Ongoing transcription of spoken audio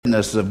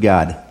goodness of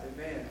God.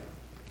 Amen.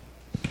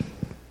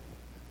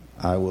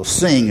 I will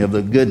sing of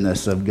the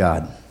goodness of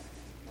God.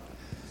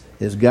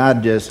 Is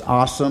God just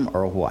awesome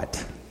or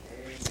what?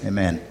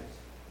 Amen.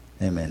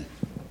 Amen.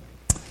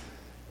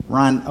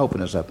 Ryan,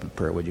 open us up in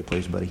prayer, would you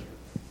please, buddy?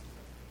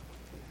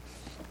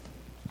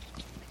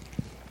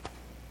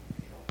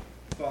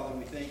 Father,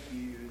 we thank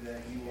you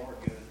that you are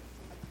good.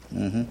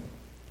 Mm-hmm.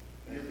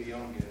 You're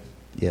beyond good.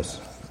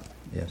 Yes.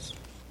 Yes.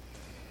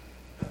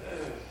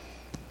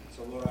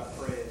 So, Lord, I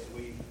pray as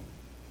we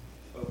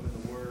open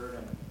the Word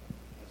and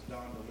as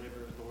Don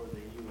delivers, Lord,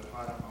 that you would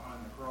hide him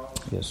behind the cross.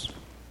 Yes.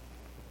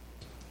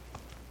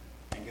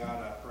 And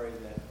God, I pray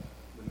that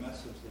the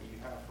message that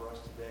you have for us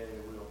today,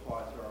 that we will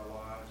apply to our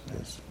lives.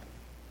 Yes.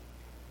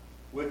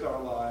 With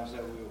our lives,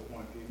 that we will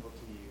point people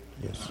to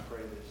you. Yes. And I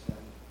pray this in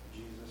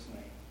Jesus'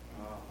 name.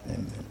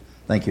 Amen.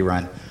 Thank you,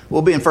 Ryan.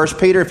 We'll be in 1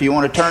 Peter if you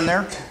want to turn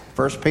there.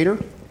 1 Peter.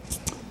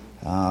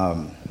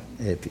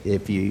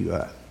 If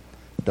you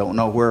don't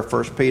know where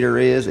 1 Peter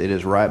is, it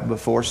is right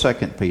before 2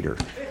 Peter.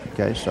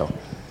 Okay, so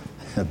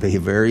it'll be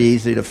very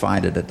easy to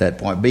find it at that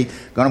point.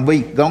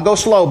 Gonna go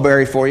slow,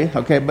 Barry, for you.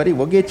 Okay, buddy,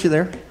 we'll get you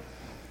there.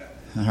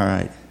 All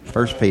right,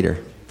 1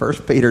 Peter. 1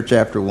 Peter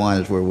chapter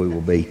 1 is where we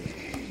will be.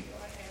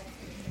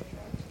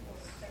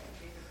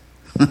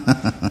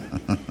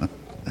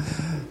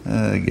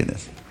 Oh,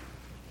 goodness.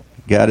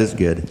 God is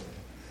good.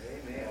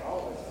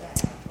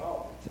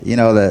 You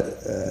know,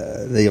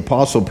 the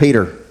Apostle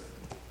Peter,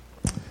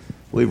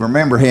 we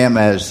remember him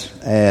as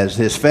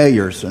his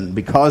failures, and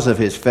because of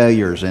his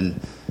failures and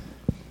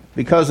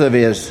because of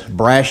his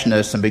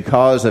brashness and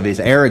because of his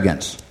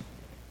arrogance.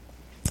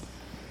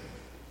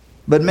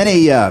 But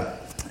many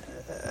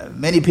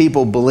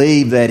people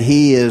believe that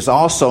he is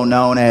also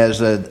known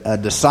as a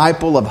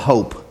disciple of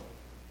hope,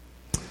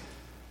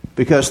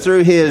 because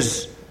through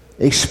his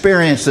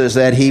experiences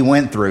that he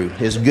went through,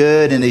 his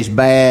good and his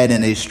bad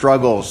and his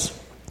struggles,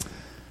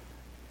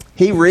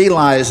 he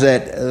realized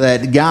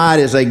that God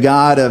is a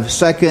God of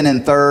second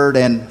and third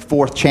and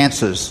fourth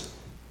chances.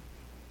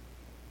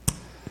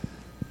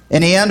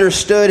 And he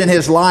understood in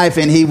his life,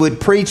 and he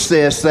would preach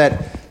this,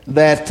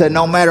 that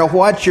no matter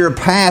what your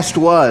past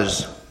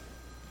was,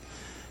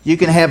 you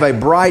can have a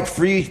bright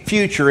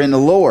future in the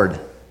Lord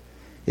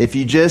if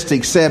you just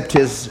accept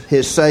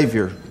his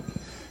Savior.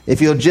 If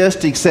you'll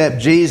just accept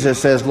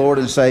Jesus as Lord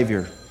and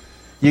Savior,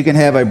 you can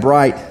have a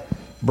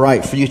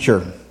bright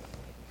future.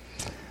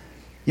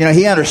 You know,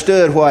 he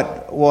understood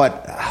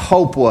what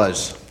hope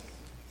was.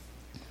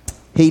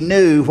 He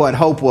knew what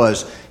hope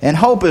was. And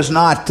hope is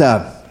not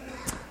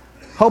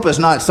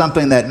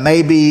something that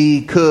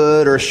maybe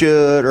could or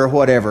should or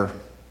whatever.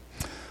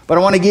 But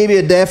I want to give you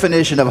a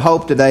definition of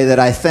hope today that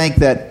I think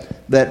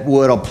that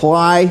would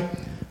apply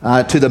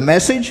to the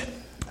message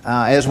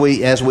as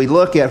we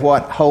look at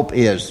what hope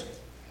is.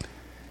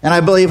 And I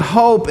believe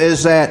hope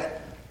is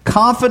that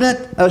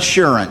confident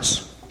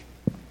assurance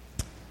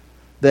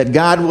that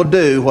God will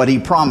do what he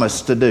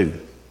promised to do.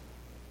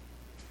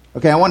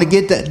 Okay, I want to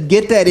get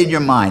that in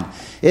your mind.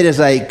 It is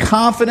a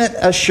confident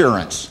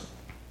assurance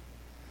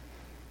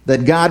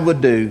that God would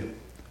do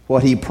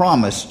what he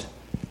promised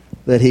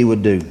that he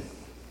would do.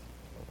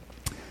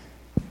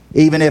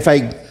 Even if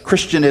a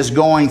Christian is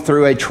going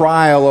through a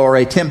trial or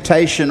a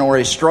temptation or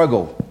a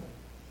struggle,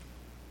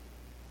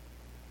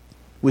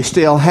 we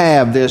still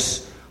have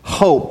this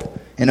hope,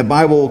 and the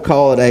Bible will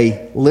call it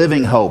a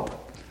living hope.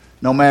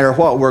 No matter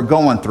what we're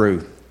going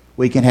through,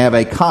 we can have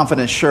a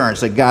confident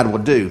assurance that God will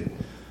do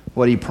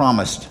what he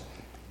promised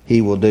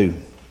he will do.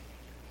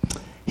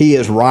 He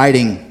is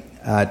writing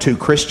to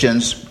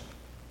Christians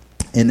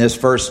in this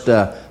first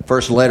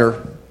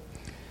letter,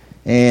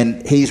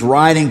 and he's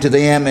writing to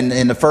them. And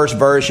in the first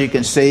verse, you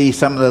can see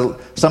some of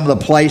the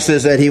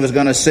places that he was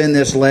going to send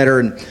this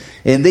letter.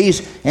 And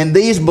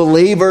these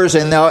believers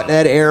in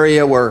that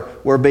area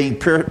were being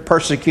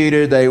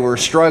persecuted. They were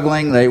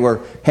struggling. They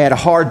had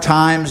hard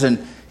times, and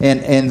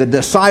the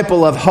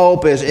disciple of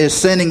hope is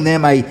sending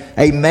them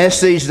a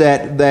message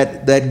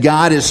that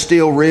God is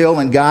still real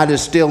and God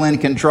is still in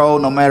control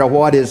no matter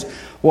what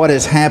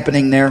is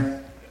happening there.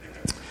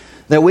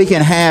 That we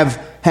can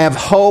have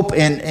hope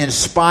in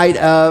spite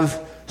of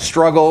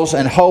struggles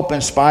and hope in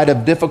spite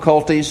of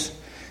difficulties,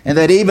 and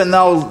that even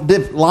though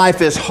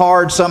life is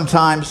hard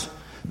sometimes,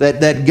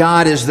 that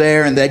God is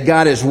there and that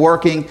God is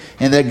working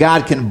and that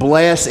God can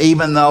bless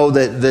even though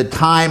the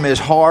time is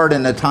hard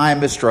and the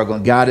time is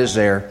struggling. God is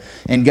there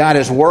and God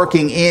is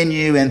working in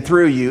you and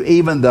through you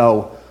even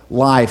though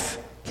life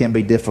can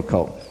be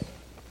difficult.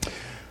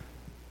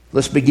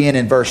 Let's begin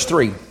in verse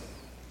 3.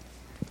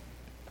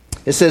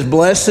 It says,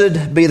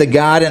 "Blessed be the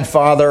God and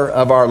Father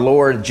of our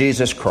Lord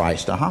Jesus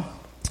Christ,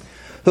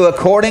 who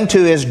according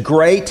to his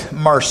great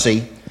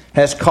mercy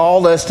has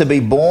called us to be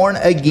born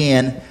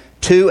again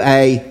to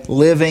a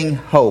living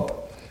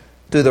hope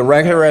through the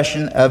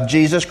resurrection of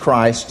Jesus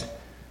Christ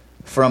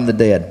from the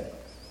dead."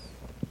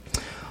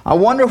 I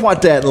wonder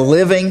what that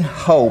living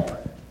hope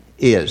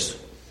is.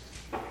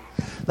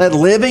 That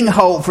living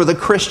hope for the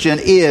Christian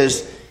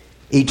is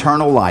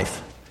eternal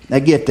life. Now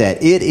get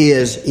that. It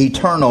is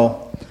eternal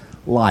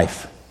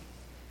life.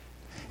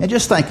 And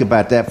just think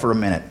about that for a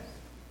minute.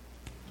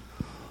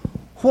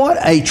 What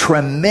a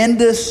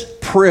tremendous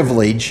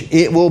privilege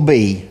it will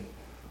be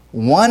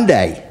one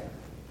day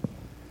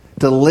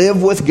to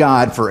live with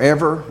God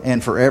forever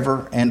and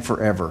forever and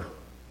forever.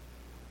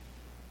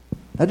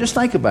 Now just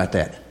think about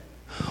that.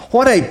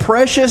 What a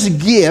precious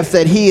gift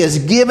that He has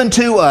given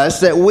to us,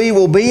 that we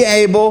will be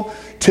able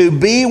to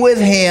be with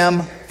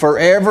Him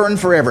forever and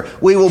forever.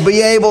 We will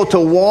be able to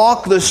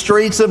walk the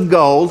streets of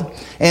gold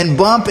and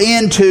bump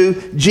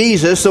into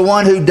Jesus, the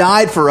one who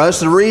died for us.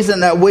 The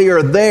reason that we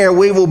are there,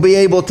 we will be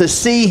able to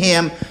see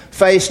Him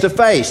face to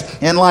face.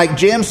 And like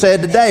Jim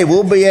said today,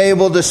 we'll be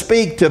able to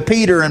speak to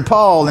Peter and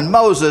Paul and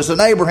Moses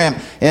and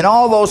Abraham and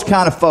all those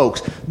kind of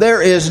folks.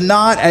 There is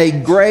not a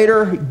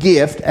greater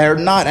gift or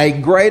not a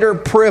greater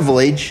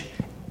privilege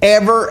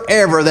ever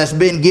that's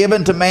been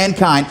given to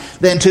mankind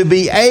than to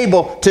be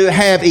able to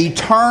have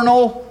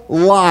eternal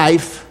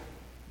life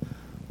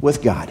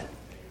with God.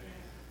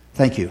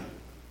 Thank you.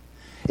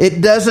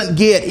 It doesn't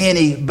get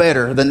any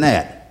better than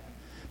that.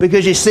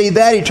 Because you see,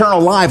 that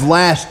eternal life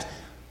lasts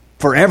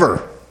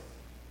forever.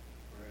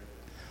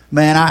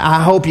 Man,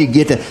 I hope you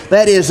get that.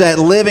 That is that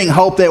living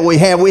hope that we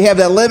have. We have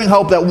that living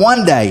hope that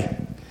one day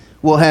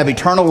we'll have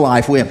eternal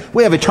life. We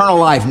have eternal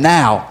life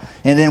now.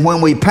 And then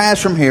when we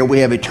pass from here, we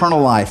have eternal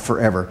life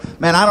forever.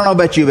 Man, I don't know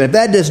about you, but if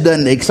that just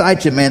doesn't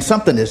excite you, man,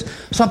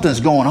 something's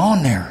going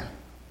on there.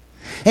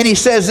 And he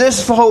says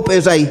this hope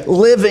is a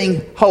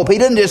living hope. He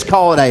didn't just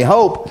call it a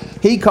hope.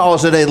 He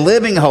calls it a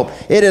living hope.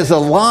 It is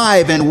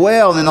alive and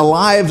well in the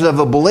lives of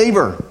a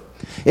believer.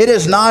 It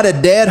is not a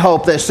dead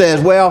hope that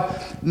says, well,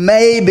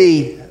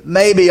 maybe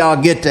I'll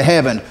get to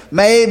heaven.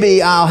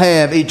 Maybe I'll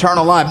have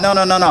eternal life.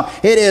 No.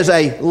 It is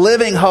a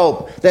living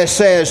hope that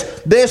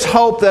says, this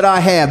hope that I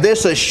have,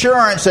 this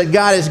assurance that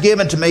God has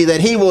given to me that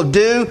He will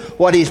do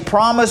what He's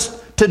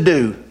promised to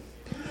do,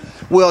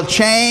 will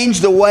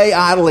change the way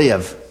I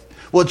live,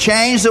 will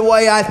change the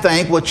way I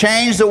think, will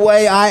change the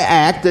way I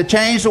act, will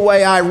change the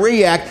way I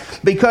react.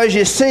 Because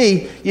you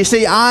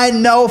see, I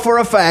know for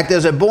a fact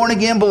as a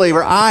born-again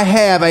believer, I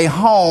have a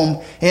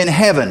home in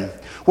heaven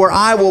where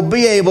I will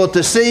be able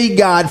to see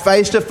God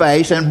face to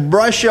face and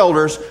brush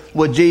shoulders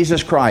with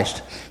Jesus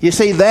Christ. You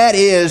see, that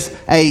is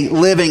a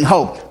living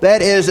hope.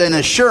 That is an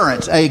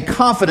assurance, a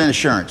confident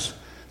assurance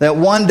that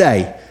one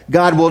day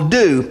God will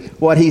do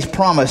what He's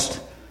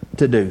promised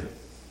to do.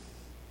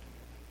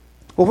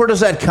 Well, where does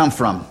that come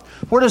from?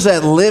 Where does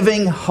that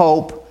living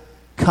hope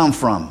come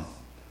from?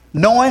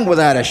 Knowing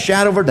without a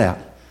shadow of a doubt,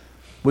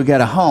 we've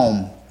got a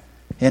home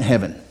in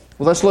heaven.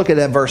 Well, let's look at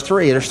that verse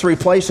 3. There's 3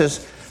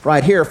 places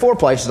right here, 4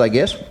 places, I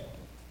guess,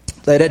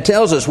 that it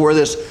tells us where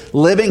this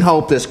living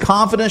hope, this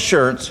confident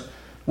assurance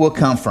will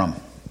come from.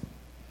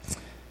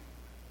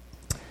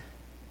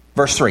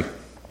 Verse 3.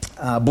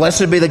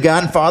 Blessed be the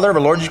God and Father of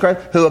our Lord Jesus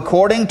Christ, who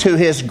according to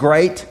His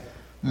great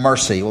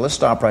mercy. Well, let's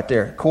stop right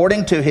there.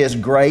 According to His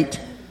great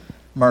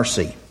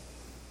mercy.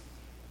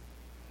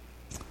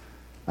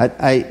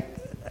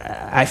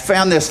 I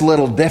found this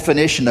little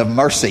definition of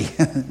mercy,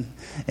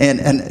 and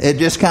it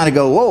just kind of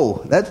go,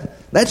 whoa,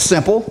 that's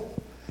simple.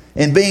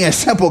 And being a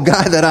simple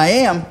guy that I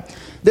am,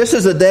 this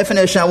is a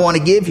definition I want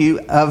to give you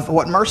of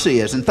what mercy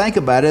is. And think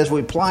about it as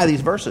we apply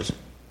these verses.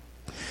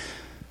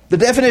 The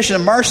definition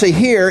of mercy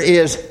here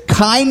is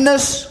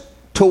kindness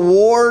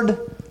toward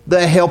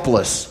the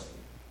helpless.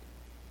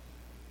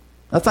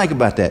 Now think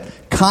about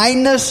that.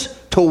 Kindness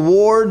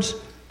towards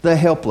the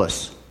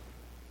helpless.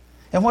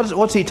 And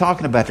what's he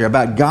talking about there?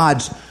 About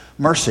God's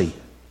mercy.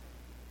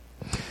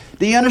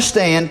 Do you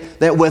understand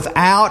that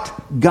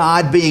without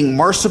God being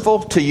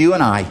merciful to you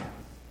and I,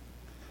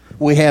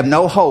 we have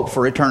no hope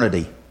for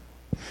eternity?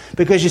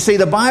 Because you see,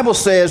 the Bible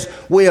says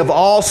we have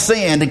all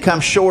sinned and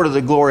come short of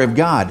the glory of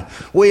God.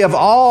 We have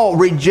all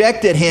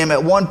rejected Him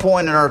at one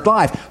point in our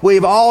life.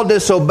 We've all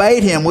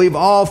disobeyed Him. We've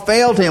all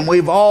failed Him.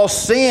 We've all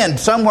sinned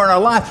somewhere in our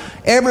life.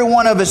 Every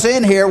one of us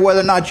in here, whether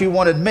or not you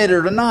want to admit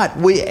it or not,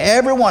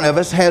 every one of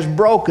us has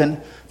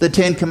broken the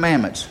 10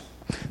 Commandments.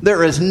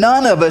 There is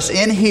none of us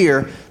in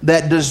here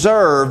that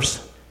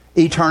deserves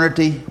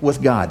eternity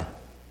with God.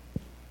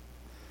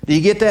 Do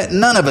you get that?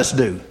 None of us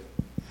do.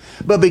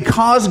 But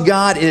because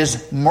God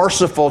is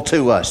merciful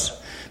to us,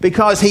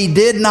 because He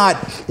did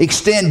not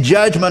extend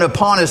judgment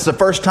upon us the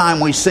first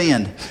time we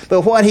sinned,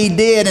 but what He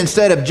did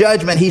instead of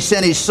judgment, He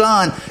sent His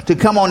Son to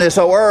come on this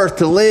earth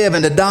to live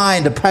and to die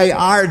and to pay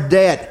our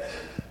debt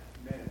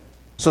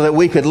so that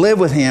we could live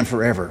with Him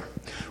forever.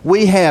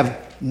 We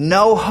have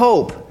no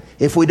hope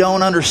if we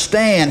don't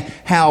understand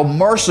how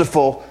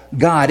merciful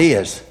God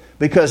is,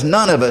 because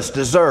none of us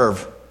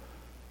deserve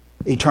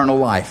eternal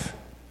life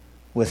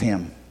with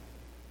Him.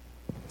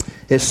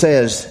 It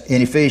says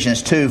in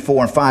Ephesians 2,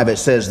 4, and 5, it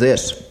says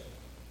this: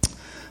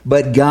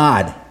 but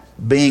God,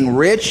 being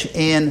rich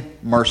in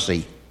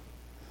mercy,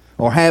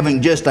 or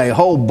having just a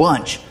whole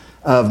bunch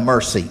of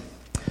mercy,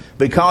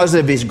 because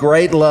of His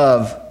great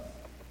love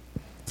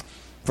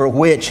for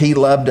which He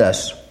loved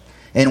us,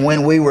 and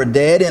when we were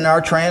dead in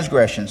our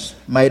transgressions,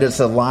 made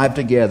us alive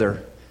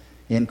together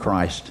in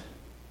Christ.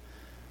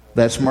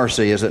 That's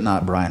mercy, is it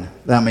not, Brian?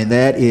 I mean,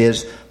 that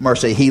is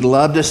mercy. He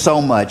loved us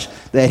so much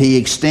that He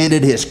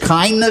extended His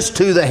kindness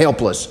to the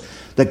helpless,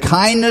 the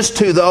kindness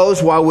to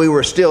those while we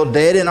were still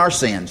dead in our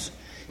sins.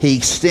 He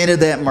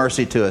extended that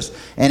mercy to us.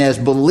 And as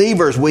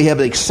believers, we have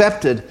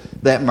accepted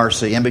that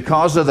mercy. And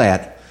because of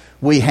that,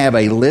 we have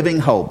a living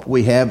hope.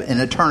 We have an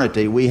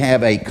eternity. We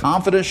have a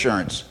confident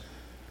assurance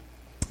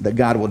that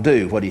God will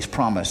do what He's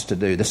promised to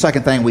do. The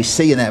second thing we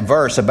see in that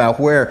verse about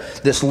where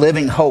this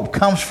living hope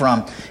comes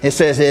from, it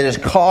says it has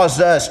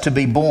caused us to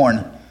be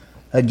born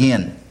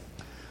again.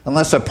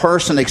 Unless a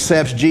person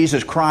accepts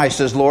Jesus Christ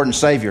as Lord and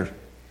Savior,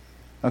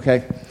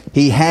 okay,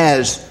 he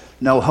has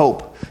no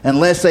hope.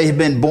 Unless they have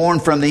been born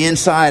from the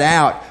inside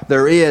out,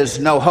 there is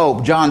no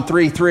hope. John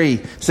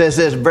 3:3 says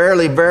this,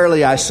 "Verily,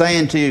 verily, I say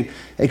unto you,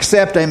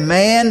 except a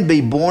man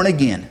be born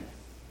again,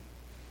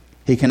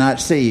 he cannot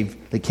see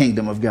the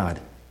kingdom of God."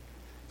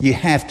 You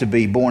have to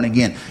be born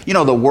again. You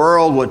know, the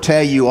world will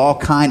tell you all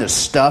kind of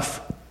stuff.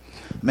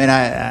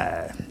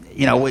 I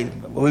mean,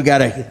 we've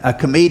got a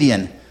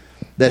comedian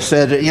that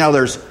said,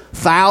 there's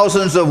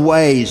thousands of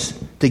ways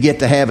to get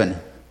to heaven.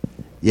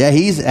 Yeah,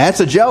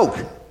 that's a joke.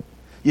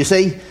 You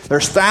see,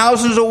 there's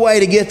thousands of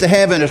ways to get to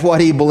heaven is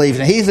what he believes.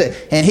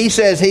 And he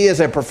says he is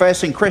a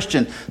professing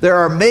Christian. There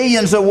are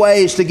millions of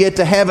ways to get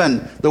to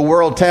heaven, the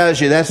world tells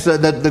you. That's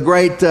the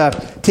great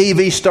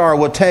TV star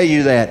will tell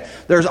you that.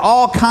 There's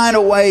all kind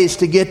of ways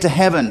to get to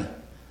heaven.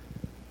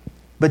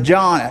 But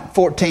John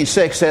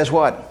 14:6 says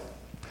what?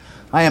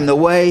 I am the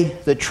way,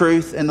 the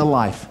truth, and the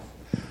life.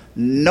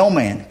 No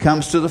man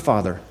comes to the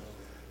Father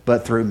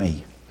but through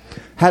me.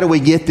 How do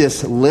we get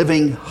this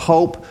living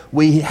hope?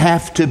 We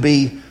have to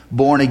be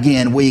born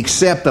again. We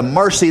accept the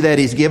mercy that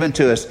He's given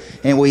to us,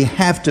 and we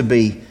have to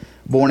be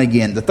born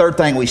again. The third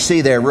thing we see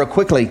there real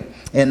quickly,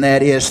 and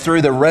that is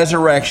through the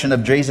resurrection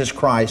of Jesus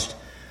Christ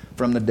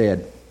from the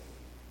dead.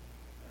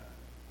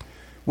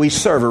 We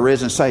serve a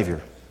risen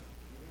Savior.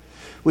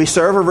 We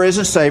serve a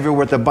risen Savior,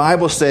 what the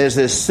Bible says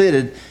is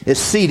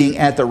seating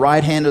at the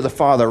right hand of the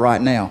Father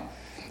right now,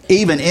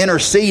 even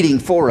interceding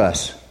for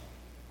us.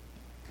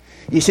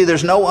 You see,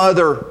 there's no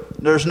other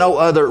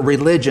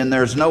religion,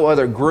 there's no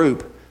other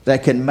group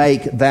that can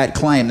make that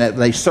claim that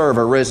they serve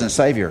a risen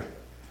Savior.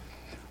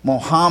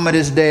 Muhammad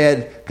is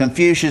dead,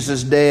 Confucius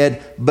is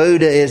dead,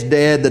 Buddha is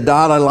dead, the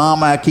Dalai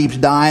Lama keeps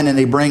dying and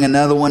they bring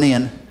another one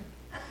in.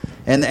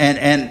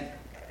 And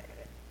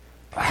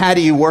how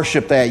do you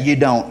worship that? You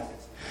don't.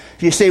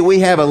 You see, we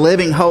have a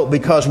living hope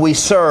because we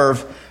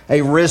serve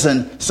a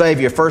risen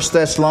Savior. 1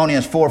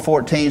 Thessalonians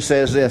 4:14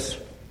 says this,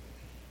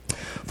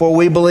 "For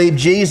we believe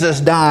Jesus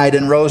died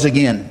and rose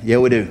again." Yeah,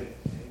 we do.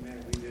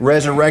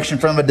 Resurrection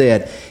from the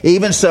dead.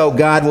 Even so,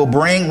 God will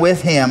bring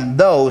with Him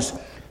those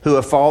who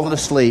have fallen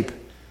asleep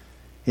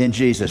in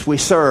Jesus. We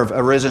serve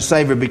a risen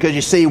Savior because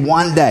you see,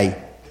 one day,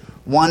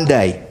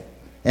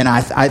 and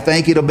I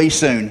think it'll be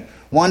soon,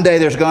 one day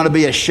there's going to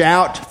be a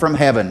shout from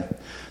heaven.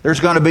 There's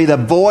going to be the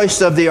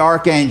voice of the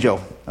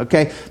archangel.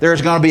 Okay?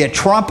 There's going to be a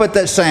trumpet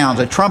that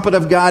sounds, a trumpet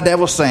of God that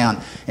will sound.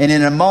 And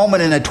in a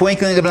moment, in a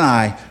twinkling of an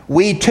eye,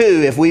 we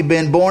too, if we've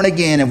been born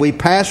again, if we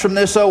pass from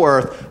this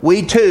earth,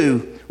 we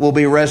too will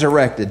be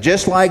resurrected.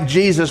 Just like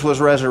Jesus was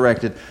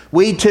resurrected,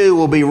 we too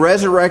will be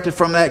resurrected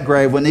from that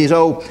grave when this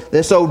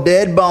old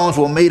dead bones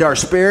will meet our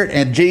spirit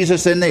and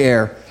Jesus in the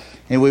air,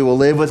 and we will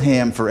live with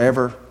Him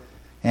forever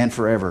and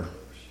forever.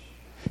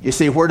 You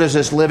see, where does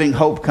this living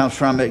hope come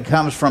from? It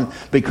comes from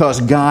because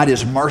God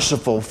is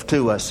merciful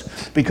to us,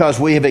 because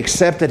we have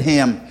accepted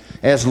Him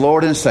as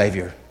Lord and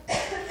Savior,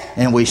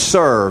 and we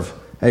serve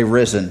a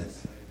risen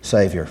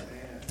Savior.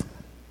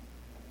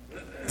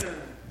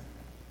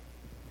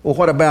 Well,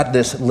 what about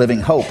this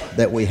living hope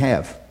that we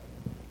have?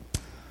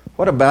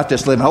 What about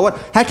this living hope?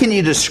 How can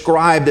you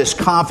describe this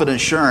confident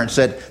assurance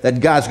that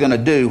God's going to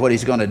do what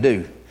He's going to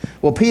do?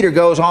 Well, Peter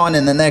goes on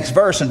in the next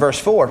verse, in verse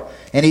 4,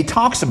 and he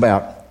talks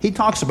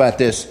about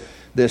this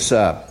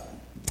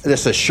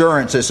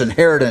assurance, this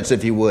inheritance,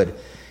 if you would.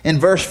 In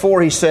verse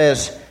 4, he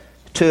says,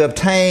 "To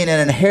obtain an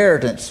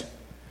inheritance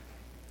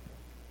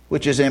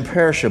which is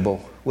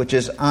imperishable, which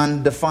is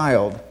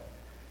undefiled,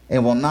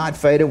 and will not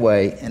fade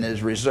away, and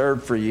is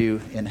reserved for you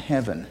in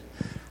heaven."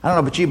 I don't know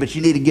about you, but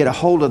you need to get a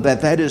hold of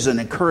that. That is an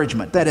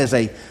encouragement. That is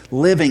a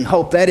living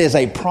hope. That is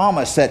a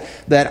promise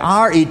that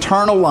our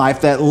eternal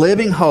life, that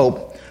living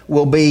hope,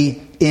 will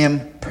be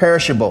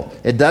imperishable.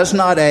 It does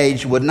not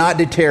age, would not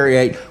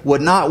deteriorate,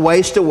 would not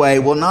waste away,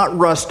 will not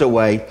rust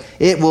away.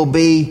 It will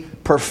be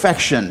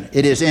perfection.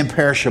 It is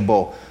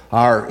imperishable,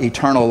 our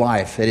eternal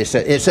life.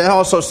 It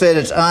also said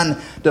it's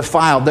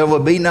undefiled. There will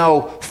be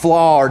no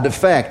flaw or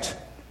defect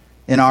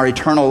in our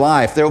eternal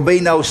life. There will be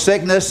no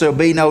sickness, there will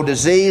be no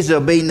disease, there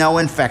will be no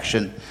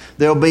infection.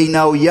 There will be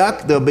no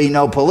yuck, there will be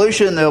no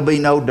pollution, there will be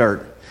no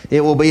dirt.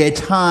 It will be a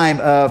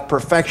time of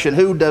perfection.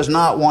 Who does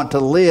not want to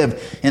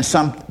live in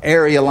some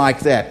area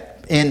like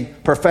that, in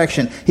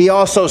perfection? He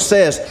also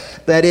says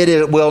that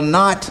it will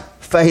not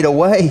fade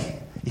away.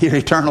 Your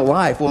eternal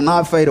life will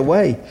not fade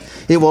away.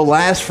 It will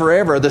last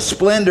forever. The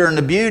splendor and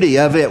the beauty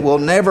of it will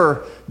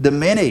never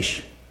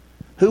diminish.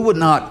 Who would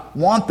not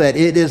want that?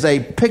 It is a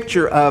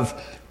picture of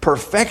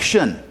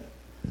perfection,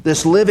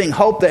 this living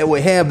hope that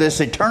we have,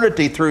 this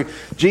eternity through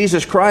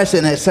Jesus Christ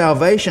and His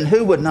salvation.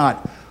 Who would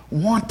not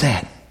want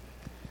that?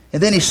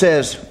 And then he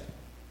says,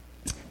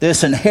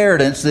 this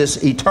inheritance,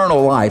 this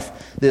eternal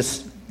life,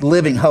 this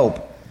living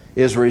hope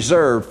is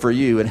reserved for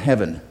you in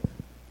heaven.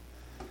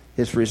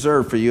 It's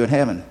reserved for you in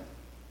heaven.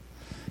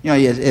 You know,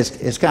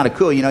 it's kind of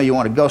cool. You know, you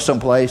want to go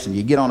someplace and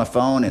you get on the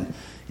phone and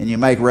you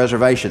make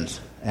reservations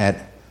at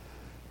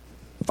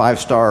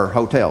 5-star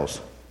hotels.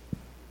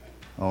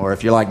 Or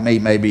if you're like me,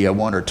 maybe a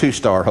 1 or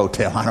 2-star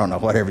hotel. I don't know,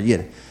 whatever you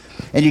get.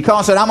 And you call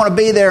and say, I'm going to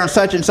be there on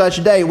such and such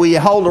a day. Will you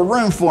hold a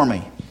room for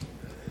me?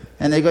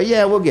 And they go,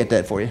 yeah, we'll get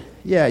that for you.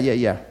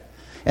 Yeah.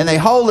 And they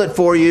hold it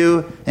for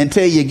you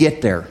until you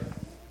get there.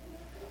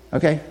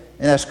 Okay?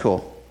 And that's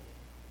cool.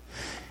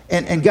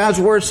 And God's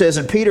Word says,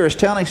 and Peter is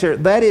telling us here,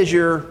 that is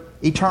your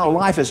eternal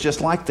life is just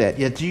like that.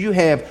 Yet you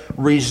have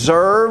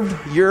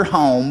reserved your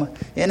home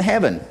in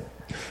heaven.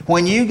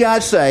 When you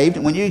got saved,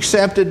 when you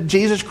accepted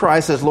Jesus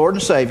Christ as Lord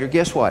and Savior,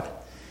 guess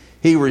what?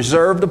 He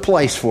reserved a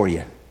place for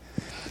you.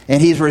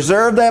 And He's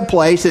reserved that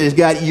place and it's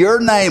got your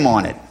name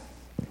on it.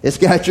 It's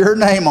got your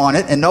name on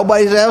it and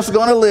nobody else is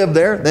going to live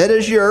there. That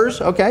is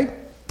yours, okay?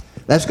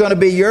 That's going to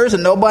be yours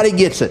and nobody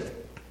gets it.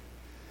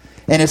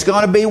 And it's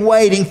going to be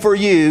waiting for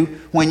you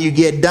when you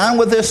get done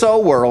with this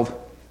old world.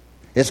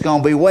 It's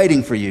going to be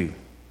waiting for you.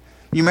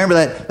 You remember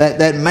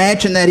that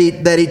mansion that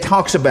he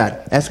talks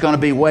about? That's going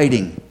to be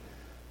waiting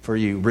for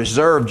you,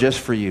 reserved just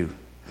for you.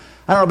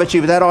 I don't know about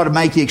you, but that ought to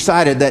make you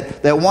excited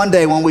that one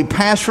day when we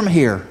pass from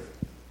here,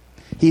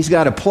 He's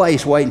got a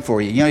place waiting for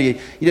you. You know, you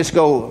just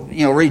go,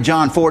 read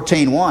John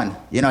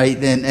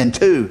 14:1, and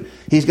 2.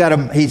 He's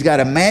got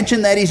a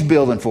mansion that He's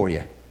building for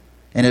you,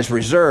 and it's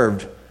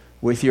reserved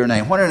with your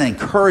name. What an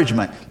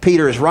encouragement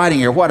Peter is writing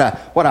here. What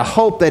a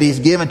hope that he's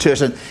given to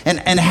us.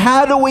 And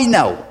how do we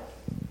know?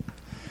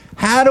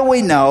 How do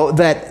we know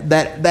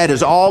that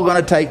is all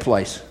going to take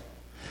place?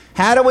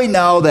 How do we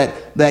know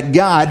that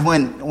God,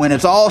 when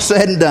it's all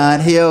said and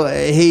done,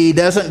 He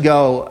doesn't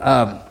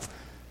go,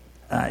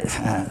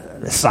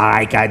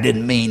 psych, I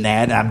didn't mean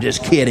that. I'm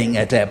just kidding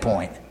at that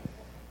point.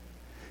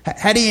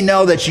 How do you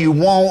know that you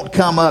won't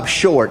come up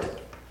short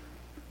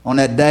on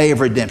that day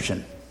of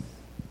redemption?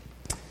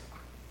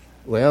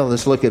 Well,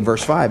 let's look at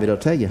verse 5. It'll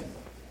tell you.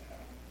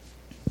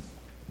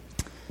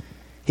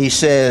 He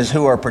says,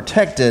 who are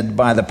protected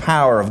by the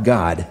power of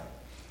God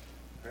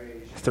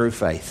through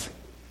faith.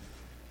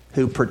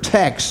 Who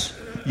protects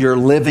your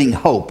living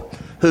hope.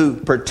 Who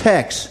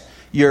protects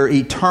your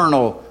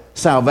eternal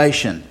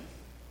salvation.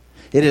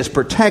 It is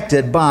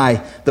protected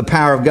by the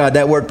power of God.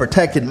 That word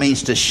protected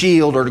means to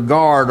shield or to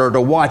guard or to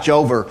watch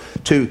over,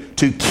 to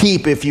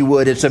keep, if you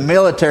would. It's a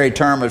military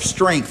term of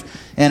strength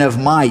and of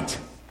might.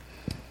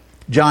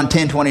 John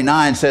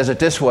 10:29 says it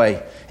this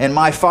way, and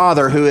my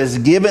Father who has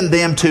given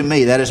them to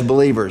me, that is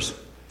believers,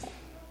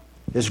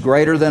 is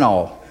greater than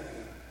all.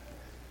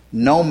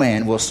 No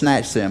man will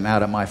snatch them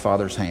out of my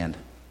Father's hand.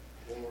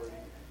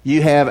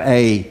 You have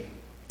a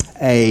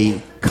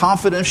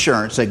confident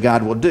assurance that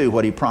God will do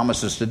what He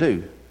promises to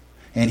do.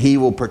 And He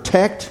will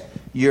protect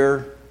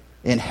your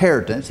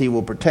inheritance. He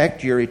will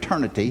protect your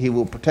eternity. He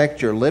will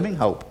protect your living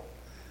hope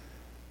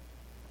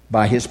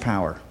by His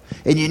power.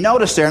 And you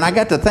notice there, and I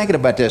got to thinking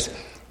about this,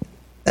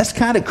 that's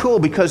kind of cool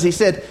because He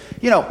said,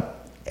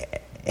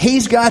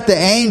 He's got the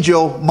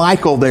angel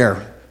Michael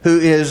there, who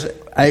is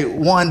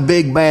one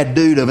big bad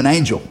dude of an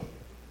angel.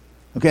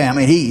 Okay, I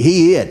mean,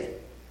 he is.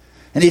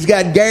 And He's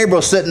got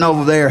Gabriel sitting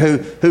over there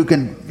who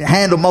can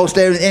handle most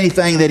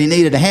anything that he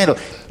needed to handle.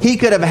 He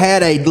could have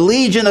had a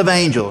legion of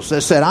angels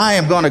that said, I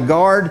am going to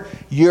guard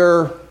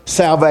your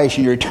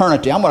salvation, your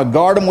eternity. I'm going to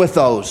guard them with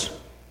those.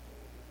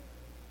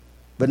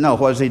 But no,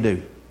 what does He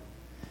do?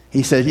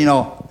 He says,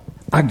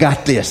 I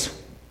got this.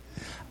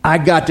 I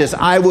got this.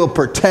 I will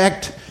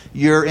protect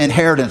your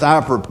inheritance. I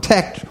will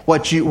protect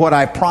what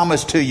I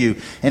promised to you.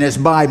 And it's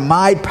by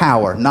my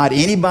power, not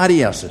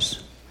anybody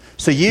else's.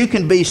 So you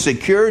can be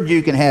secured.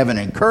 You can have an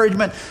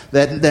encouragement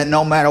that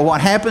no matter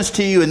what happens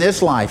to you in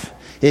this life,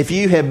 if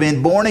you have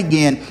been born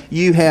again,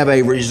 you have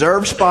a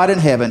reserved spot in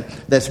heaven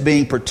that's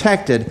being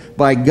protected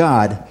by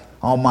God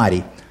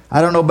Almighty.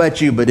 I don't know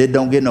about you, but it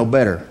don't get no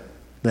better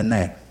than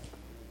that.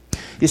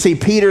 You see,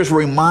 Peter's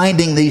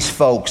reminding these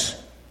folks.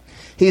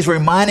 He's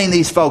reminding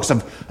these folks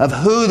of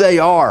who they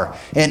are.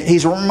 And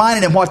he's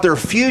reminding them what their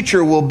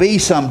future will be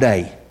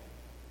someday.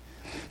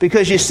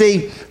 Because you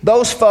see,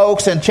 those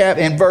folks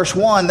in verse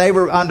 1, they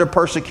were under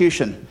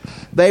persecution.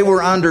 They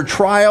were under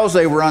trials.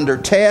 They were under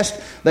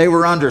tests. They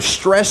were under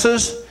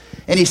stresses.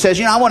 And he says,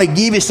 I want to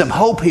give you some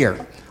hope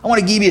here. I want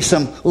to give you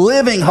some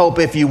living hope,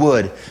 if you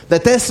would.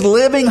 That this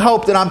living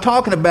hope that I'm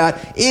talking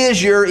about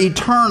is your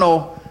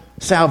eternal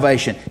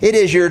salvation. It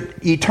is your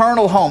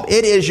eternal home.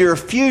 It is your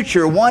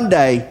future one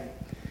day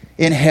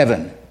in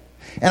heaven.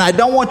 And I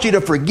don't want you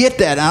to forget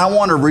that. And I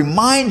want to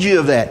remind you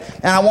of that.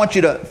 And I want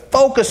you to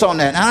focus on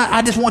that. And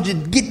I just want you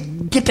to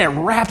get that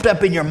wrapped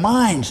up in your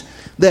minds.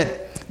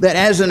 That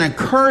as an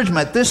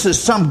encouragement, this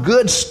is some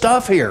good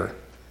stuff here.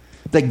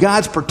 That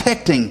God's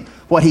protecting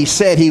what He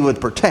said He would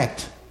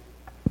protect.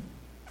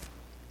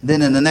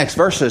 Then in the next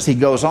verses, he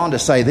goes on to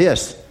say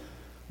this,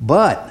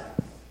 but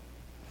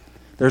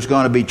there's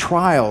going to be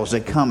trials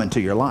that come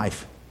into your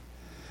life.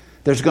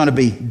 There's going to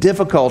be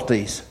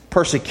difficulties,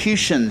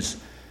 persecutions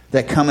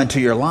that come into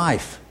your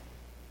life.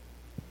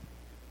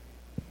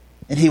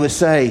 And he would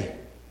say,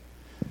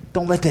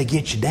 don't let that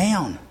get you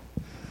down.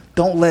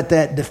 Don't let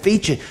that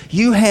defeat you.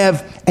 You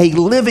have a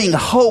living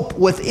hope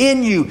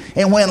within you.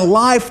 And when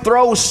life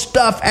throws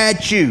stuff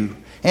at you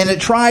and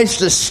it tries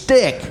to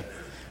stick,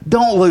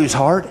 don't lose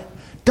heart.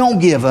 Don't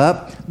give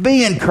up.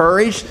 Be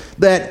encouraged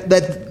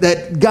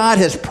that God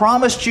has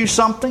promised you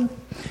something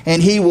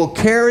and He will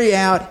carry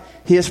out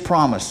His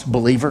promise,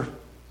 believer.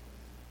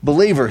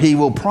 Believer, He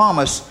will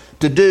promise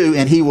to do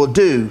and He will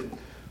do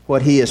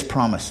what He has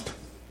promised.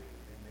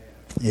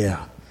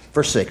 Yeah.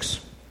 Verse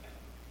 6.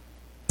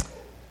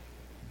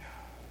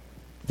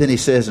 Then he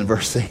says in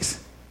verse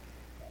 6,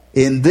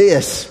 in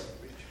this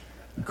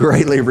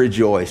greatly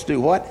rejoice.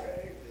 Do what?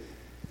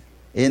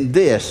 In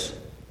this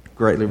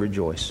greatly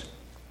rejoice.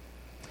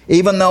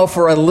 Even though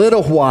for a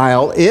little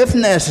while, if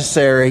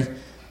necessary,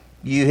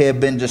 you have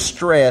been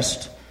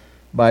distressed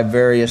by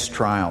various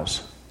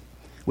trials.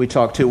 We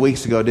talked 2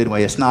 weeks ago, didn't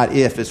we? It's not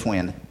if, it's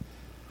when.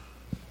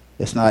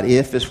 It's not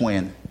if, it's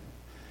when.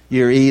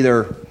 You're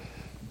either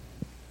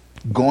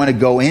going to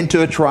go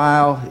into a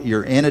trial,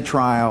 you're in a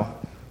trial,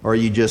 or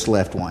you just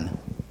left one.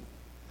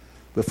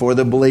 Before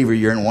the believer,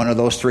 you're in one of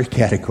those three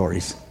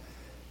categories.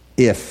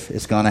 If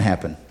it's going to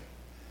happen.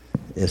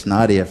 It's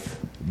not if,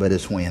 but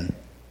it's when.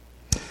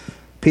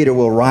 Peter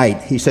will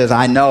write, he says,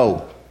 I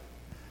know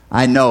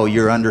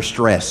you're under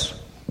stress.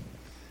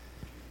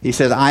 He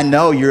says, I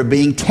know you're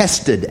being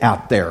tested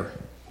out there.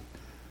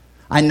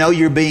 I know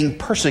you're being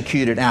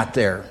persecuted out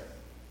there.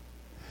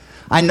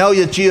 I know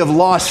that you have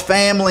lost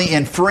family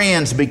and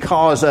friends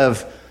because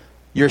of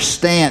your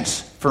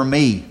stance for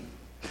me.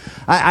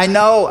 I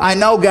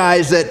know,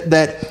 guys,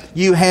 that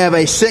you have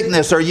a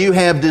sickness or you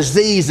have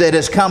disease that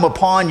has come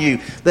upon you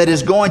that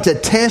is going to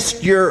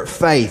test your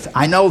faith.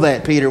 I know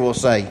that, Peter will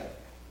say.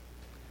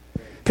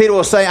 Peter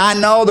will say, I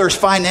know there's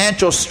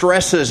financial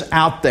stresses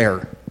out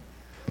there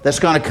that's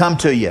going to come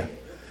to you,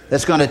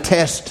 that's going to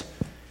test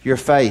your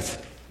faith.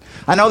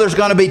 I know there's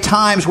going to be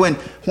times when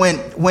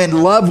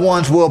loved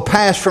ones will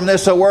pass from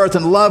this earth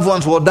and loved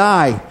ones will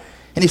die.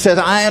 And he says,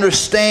 I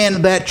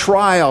understand that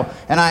trial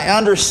and I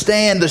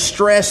understand the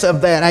stress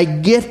of that. I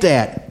get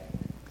that.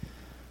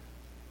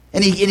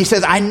 And he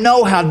says, I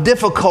know how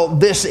difficult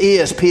this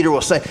is, Peter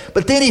will say.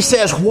 But then he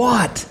says,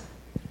 what?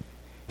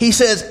 He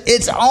says,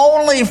 it's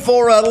only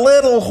for a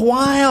little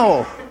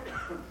while.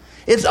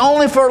 It's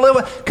only for a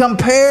little while.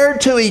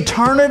 Compared to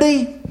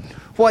eternity,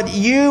 what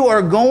you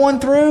are going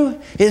through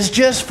is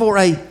just for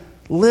a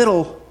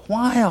little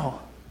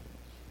while.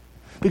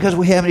 Because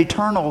we have an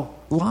eternal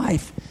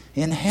life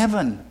in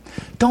heaven.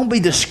 Don't be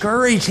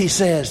discouraged, he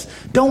says.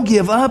 Don't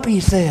give up, he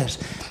says.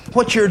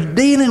 What you're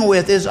dealing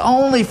with is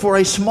only for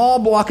a small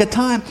block of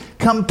time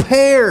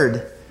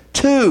compared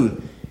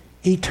to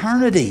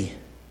eternity.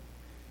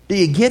 Do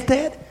you get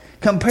that?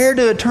 Compared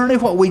to eternity,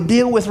 what we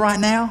deal with right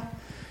now,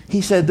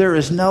 he said there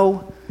is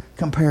no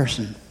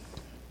comparison.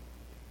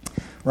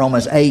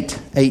 Romans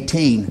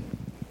 8:18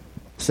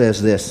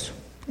 says this,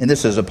 and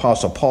this is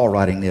Apostle Paul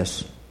writing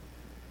this.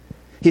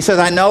 He says,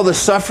 I know the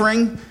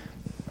suffering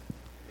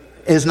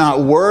is not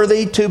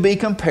worthy to be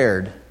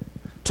compared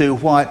to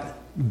what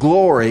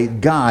glory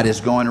God is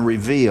going to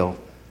reveal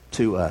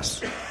to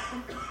us.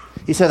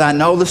 He said, I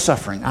know the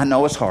suffering. I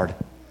know it's hard.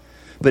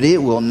 But it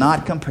will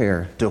not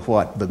compare to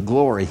what the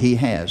glory He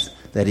has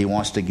that He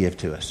wants to give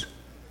to us.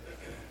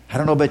 I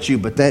don't know about you,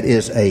 but that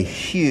is a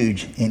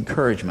huge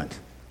encouragement.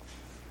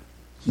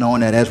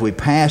 Knowing that as we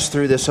pass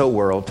through this whole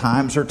world,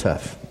 times are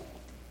tough.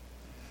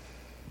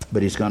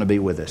 But He's going to be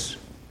with us.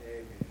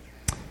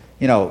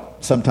 You know,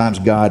 sometimes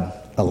God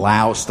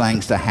allows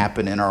things to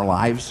happen in our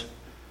lives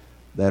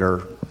that are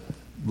a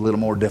little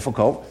more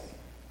difficult.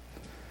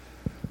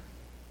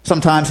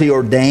 Sometimes He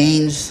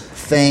ordains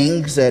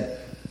things that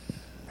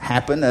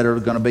happen that are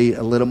going to be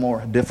a little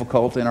more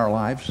difficult in our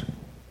lives.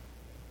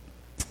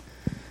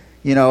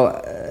 You know,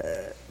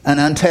 an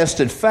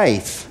untested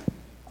faith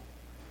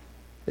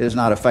is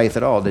not a faith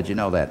at all. Did you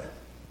know that?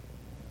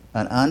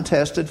 An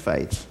untested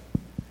faith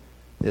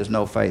is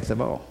no faith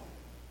at all.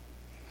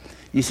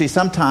 You see,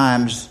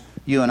 sometimes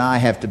you and I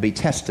have to be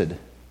tested.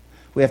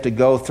 We have to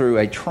go through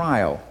a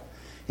trial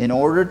in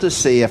order to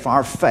see if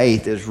our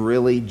faith is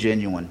really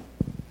genuine.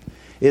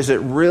 Is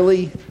it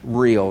really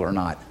real or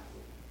not?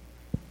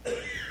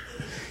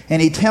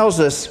 And he tells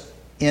us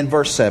in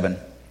verse 7,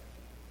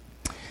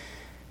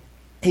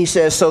 he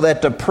says, so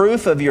that the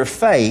proof of your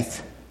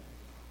faith,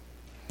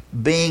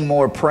 being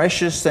more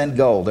precious than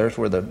gold, there's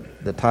where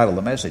the title of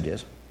the message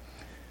is,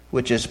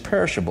 which is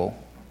perishable,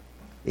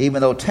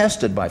 even though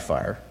tested by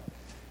fire,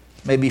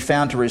 may be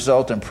found to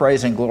result in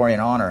praise and glory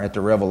and honor at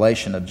the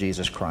revelation of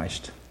Jesus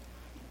Christ.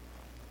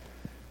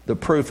 The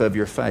proof of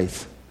your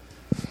faith.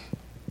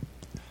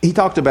 He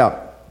talked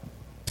about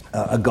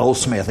a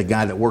goldsmith, a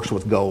guy that works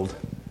with gold.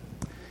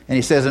 And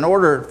he says, in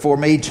order for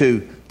me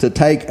to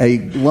take a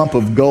lump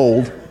of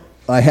gold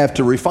I have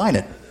to refine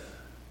it.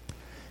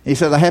 He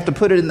says, I have to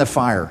put it in the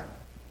fire.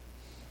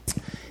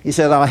 He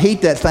says, I'll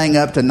heat that thing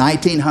up to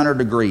 1900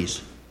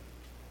 degrees.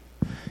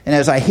 And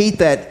as I heat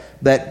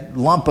that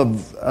lump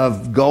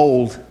of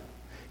gold,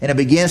 and it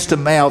begins to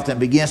melt and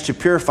begins to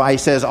purify, he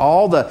says,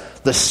 all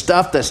the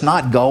stuff that's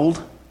not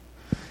gold,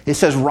 it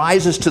says,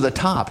 rises to the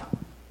top.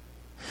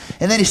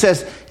 And then he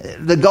says,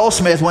 the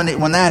goldsmith,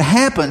 when that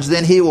happens,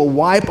 then he will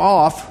wipe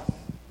off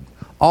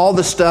all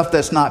the stuff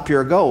that's not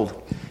pure gold.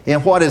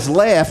 And what is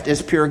left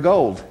is pure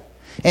gold.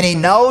 And he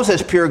knows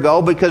it's pure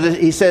gold because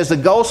he says the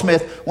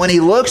goldsmith, when he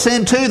looks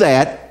into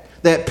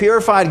that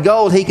purified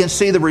gold, he can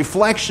see the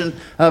reflection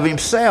of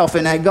himself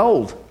in that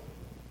gold.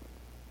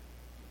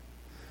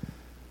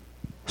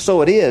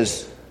 So it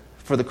is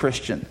for the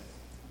Christian.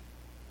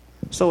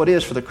 So it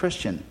is for the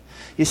Christian.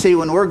 You see,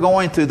 when we're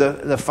going through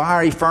the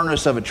fiery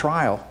furnace of a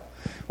trial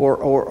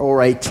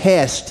or a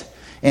test,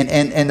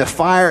 and the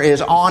fire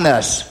is on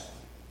us,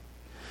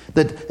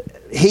 that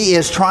he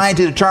is trying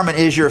to determine,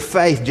 is your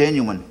faith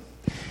genuine?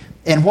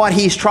 And what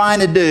he's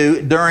trying to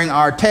do during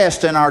our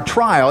test and our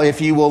trial,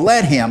 if you will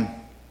let him,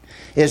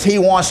 is he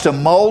wants to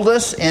mold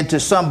us into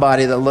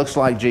somebody that looks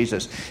like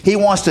Jesus. He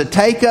wants to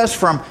take us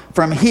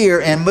from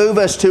here and move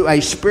us to a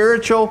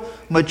spiritual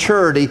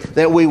maturity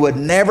that we would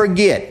never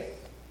get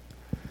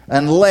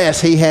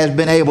unless he has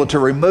been able to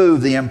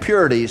remove the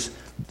impurities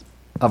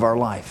of our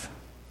life.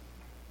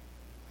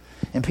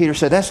 And Peter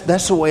said,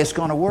 that's the way it's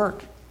going to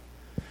work.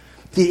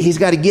 He's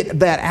got to get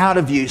that out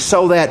of you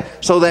so that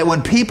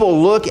when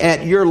people look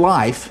at your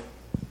life,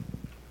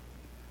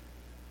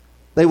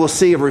 they will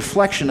see a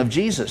reflection of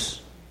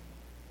Jesus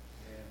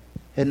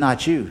and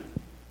not you.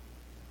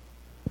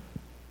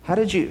 How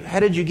did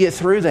you get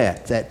through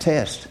that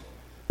test?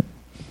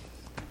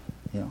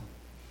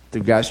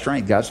 Through God's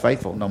strength. God's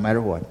faithful no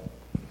matter what.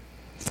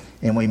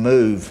 And we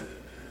move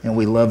and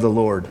we love the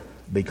Lord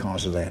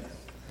because of that.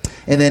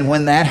 And then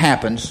when that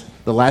happens,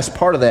 the last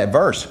part of that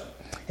verse,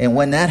 and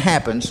when that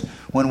happens,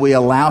 when we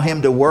allow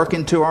him to work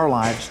into our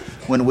lives,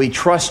 when we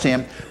trust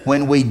him,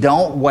 when we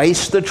don't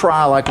waste the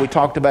trial like we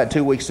talked about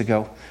 2 weeks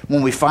ago,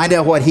 when we find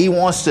out what he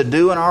wants to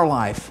do in our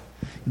life,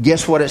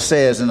 guess what it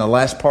says in the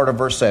last part of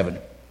verse 7?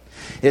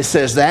 It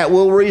says that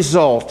will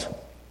result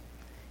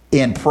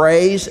in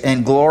praise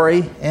and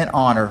glory and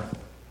honor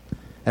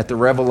at the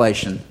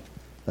revelation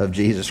of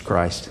Jesus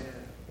Christ.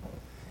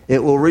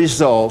 It will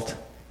result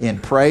in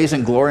praise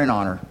and glory and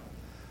honor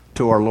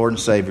to our Lord and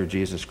Savior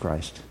Jesus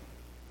Christ.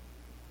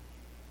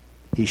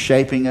 He's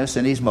shaping us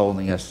and he's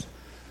molding us.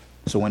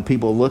 So when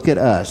people look at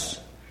us,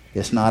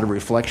 it's not a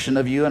reflection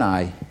of you and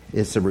I.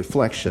 It's a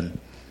reflection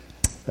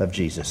of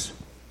Jesus.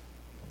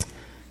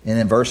 And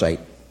in verse 8,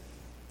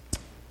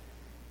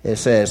 it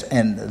says,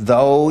 and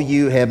though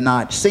you have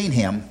not seen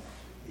him,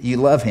 you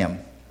love him.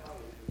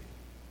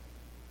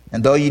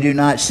 And though you do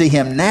not see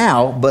him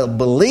now, but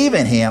believe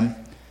in him,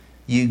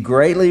 you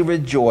greatly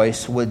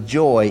rejoice with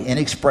joy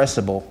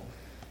inexpressible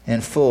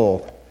and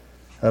full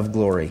of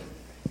glory.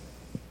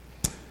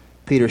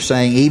 Peter's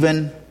saying,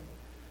 even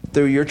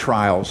through your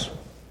trials,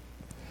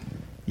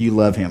 you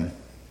love him.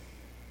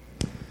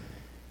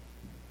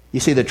 You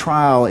see, the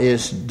trial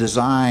is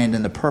designed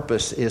and the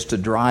purpose is to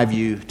drive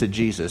you to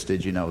Jesus.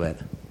 Did you know that?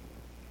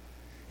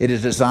 It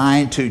is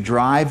designed to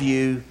drive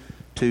you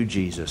to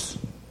Jesus.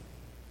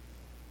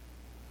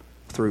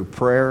 Through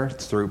prayer,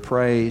 through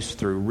praise,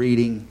 through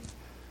reading,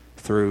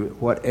 through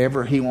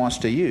whatever he wants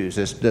to use.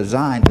 It's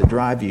designed to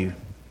drive you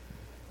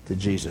to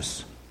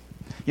Jesus.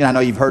 I know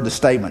you've heard the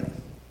statement,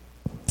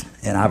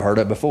 and I've heard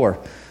it before,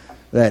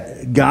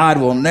 that God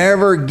will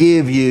never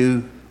give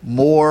you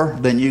more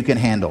than you can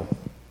handle.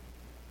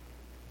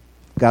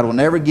 God will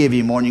never give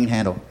you more than you can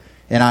handle.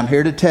 And I'm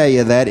here to tell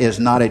you that is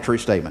not a true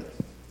statement.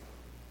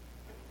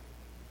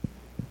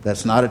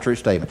 That's not a true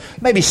statement.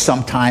 Maybe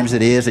sometimes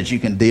it is that you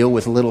can deal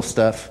with little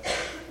stuff,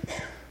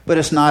 but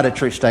it's not a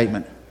true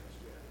statement.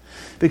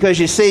 Because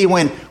you see,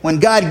 when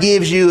God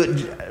gives you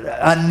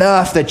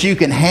enough that you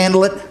can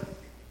handle it,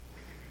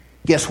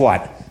 guess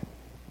what?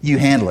 You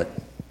handle it.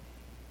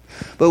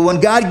 But when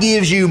God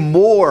gives you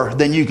more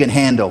than you can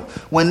handle,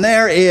 when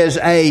there is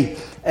a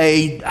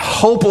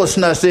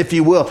hopelessness, if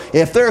you will,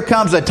 if there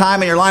comes a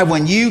time in your life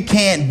when you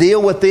can't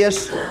deal with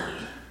this,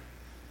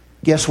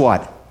 guess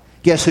what?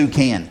 Guess who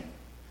can?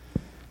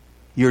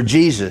 Your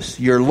Jesus,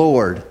 your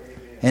Lord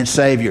and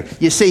Savior.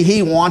 You see,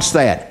 he wants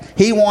that.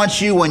 He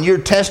wants you when you're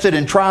tested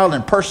and trialed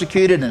and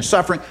persecuted and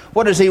suffering.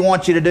 What does he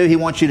want you to do? He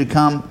wants you to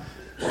come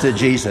to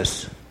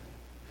Jesus.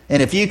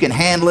 And if you can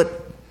handle it,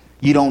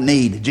 you don't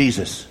need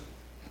Jesus.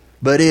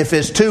 But if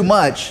it's too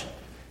much,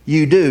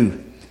 you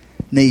do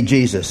need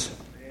Jesus.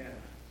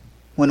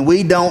 When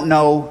we don't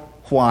know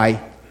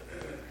why,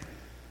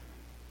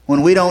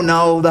 when we don't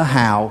know the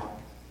how,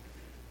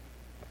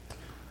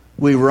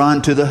 we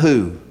run to the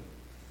who,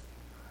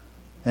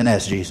 and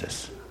that's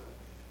Jesus.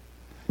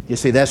 You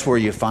see, that's where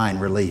you find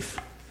relief.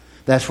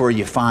 That's where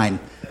you find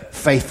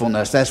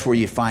faithfulness. That's where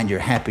you find your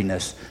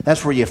happiness.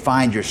 That's where you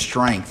find your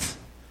strength.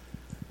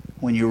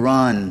 When you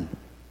run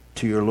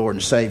to your Lord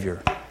and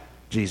Savior,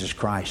 Jesus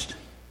Christ.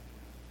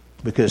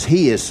 because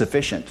He is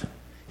sufficient.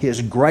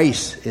 His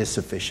grace is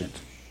sufficient.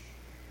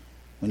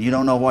 When you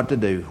don't know what to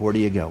do, where do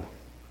you go?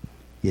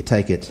 You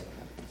take it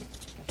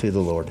to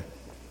the Lord.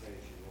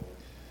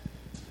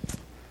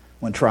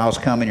 When trials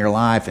come in your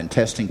life and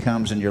testing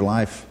comes in your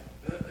life,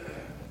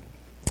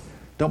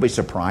 don't be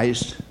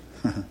surprised.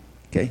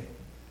 Okay?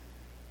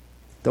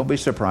 Don't be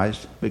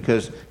surprised,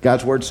 because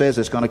God's Word says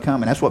it's going to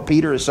come. And that's what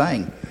Peter is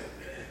saying.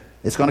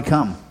 It's going to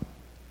come.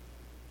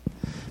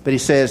 But he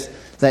says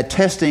that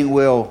testing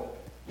will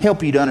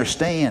help you to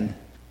understand,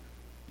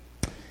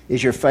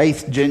 is your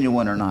faith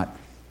genuine or not?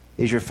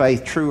 Is your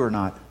faith true or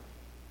not?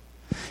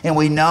 And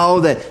we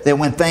know that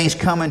when things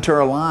come into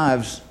our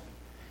lives,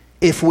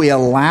 if we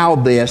allow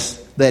this,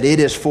 that it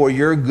is for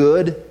your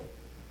good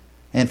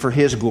and for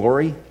His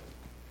glory,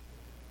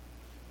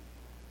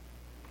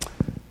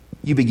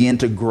 you begin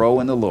to grow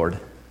in the Lord.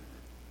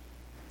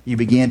 You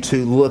begin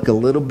to look a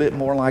little bit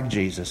more like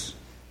Jesus.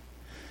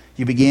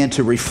 You begin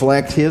to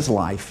reflect His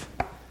life.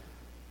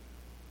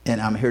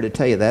 And I'm here to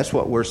tell you, that's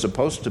what we're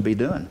supposed to be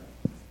doing.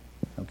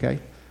 Okay?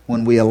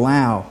 When we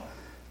allow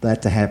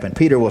that to happen.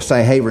 Peter will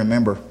say, hey,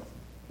 remember,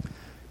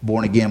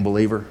 born again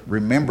believer,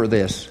 remember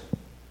this.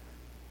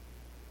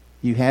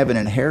 You have an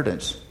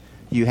inheritance.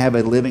 You have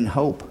a living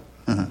hope.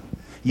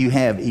 You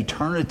have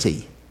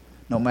eternity,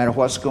 no matter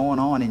what's going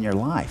on in your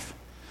life.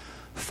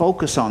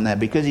 Focus on that,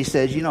 because he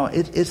says,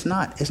 it's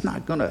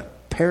not going to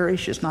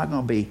perish. It's not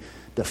going to be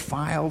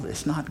defiled.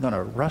 It's not going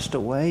to rust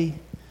away.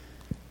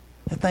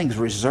 That thing's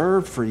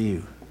reserved for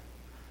you.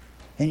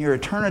 And your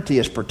eternity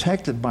is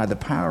protected by the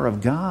power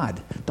of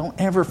God. Don't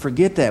ever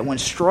forget that. When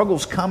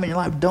struggles come in your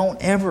life, don't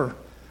ever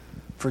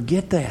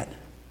forget that.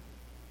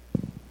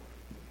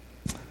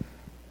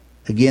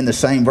 Again, the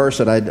same verse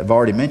that I've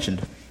already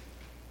mentioned,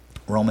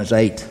 Romans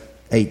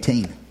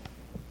 8:18.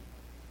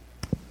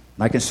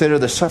 I consider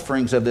the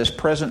sufferings of this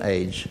present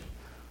age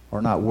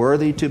are not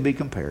worthy to be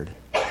compared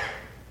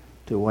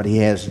to what He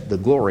has, the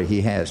glory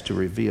He has to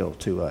reveal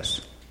to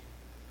us.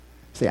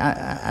 See,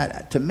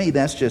 to me,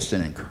 that's just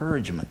an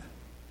encouragement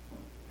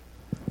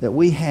that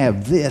we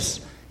have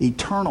this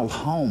eternal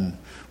home.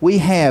 We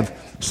have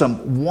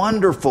some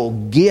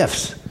wonderful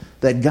gifts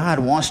that God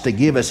wants to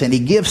give us, and He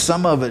gives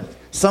some of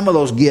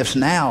those gifts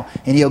now,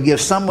 and He'll give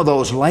some of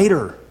those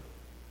later.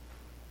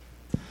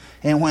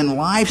 And when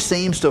life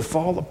seems to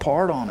fall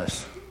apart on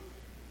us,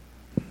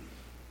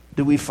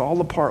 do we fall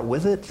apart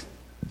with it?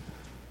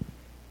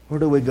 Or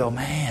do we go,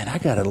 man, I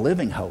got a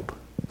living hope?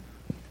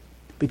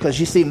 Because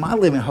you see, my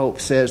living hope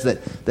says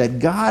that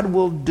God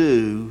will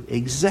do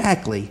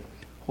exactly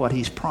what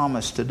He's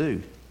promised to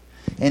do.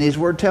 And His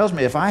Word tells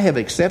me if I have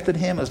accepted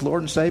Him as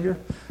Lord and Savior,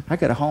 I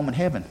got a home in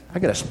heaven. I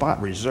got a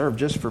spot reserved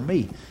just for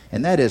me.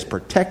 And that is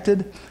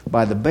protected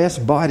by the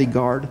best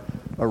bodyguard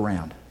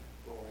around.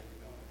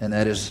 And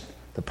that is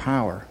the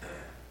power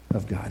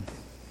of God.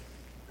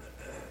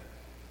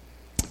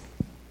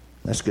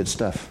 That's good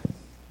stuff.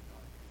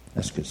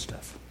 That's good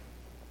stuff.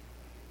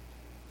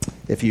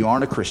 If you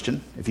aren't a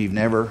Christian, if you've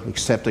never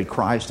accepted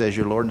Christ as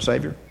your Lord and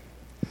Savior,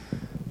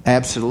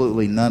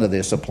 absolutely none of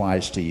this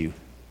applies to you.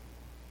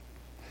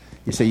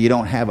 You say you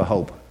don't have a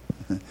hope.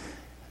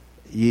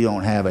 You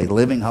don't have a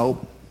living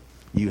hope.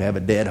 You have a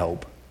dead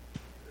hope.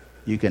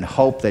 You can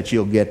hope that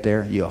you'll get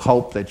there. You'll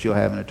hope that you'll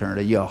have an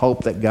eternity. You'll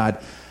hope that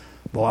God,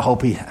 boy, I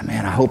hope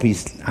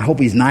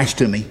he's nice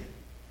to me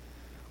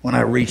when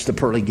I reach the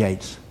pearly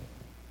gates.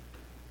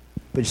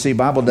 But you see, the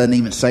Bible doesn't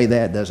even say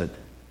that, does it?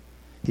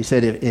 He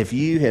said, if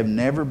you have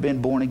never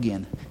been born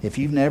again, if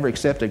you've never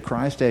accepted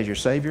Christ as your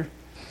Savior,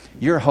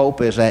 your hope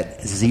is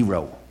at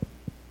zero.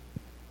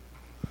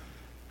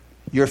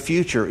 Your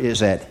future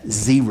is at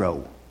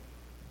zero.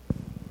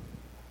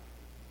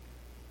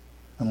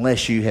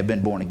 Unless you have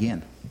been born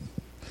again.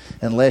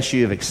 Unless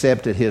you have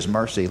accepted His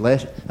mercy.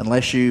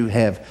 Unless you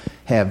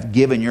have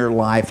given your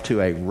life to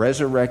a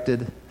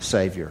resurrected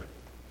Savior.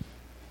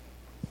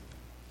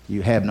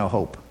 You have no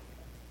hope.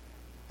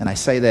 And I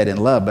say that in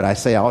love, but I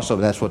say also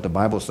that's what the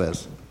Bible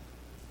says.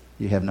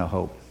 You have no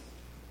hope.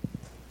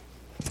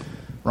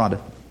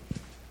 Rhonda.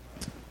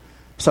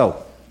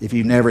 So, if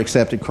you've never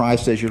accepted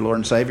Christ as your Lord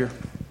and Savior,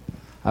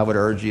 I would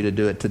urge you to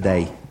do it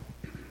today.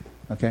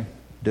 Okay?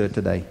 Do it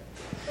today.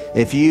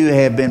 If you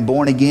have been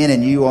born again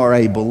and you are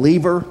a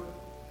believer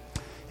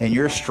and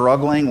you're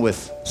struggling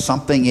with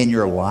something in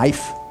your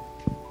life,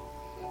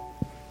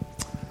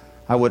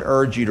 I would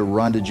urge you to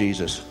run to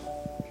Jesus.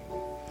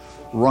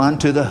 Run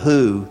to the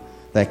who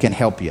that can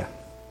help you.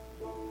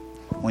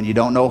 When you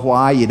don't know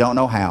why, you don't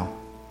know how,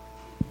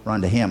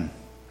 run to Him.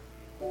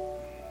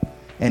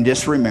 And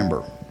just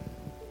remember,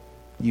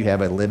 you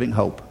have a living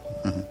hope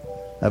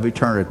of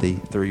eternity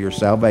through your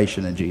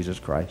salvation in Jesus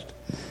Christ.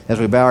 As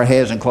we bow our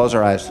heads and close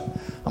our eyes,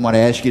 I'm going to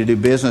ask you to do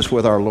business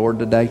with our Lord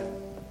today.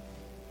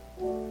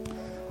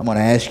 I'm going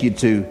to ask you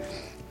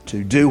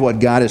to do what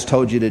God has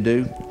told you to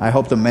do. I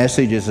hope the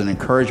message is an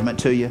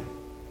encouragement to you.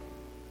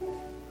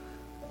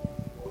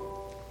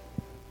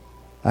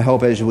 I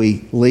hope as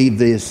we leave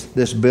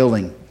this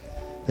building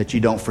that you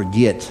don't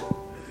forget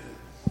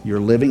your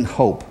living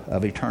hope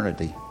of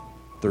eternity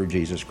through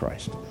Jesus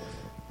Christ.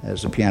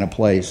 as the piano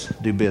plays,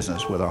 do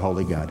business with our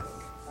holy God.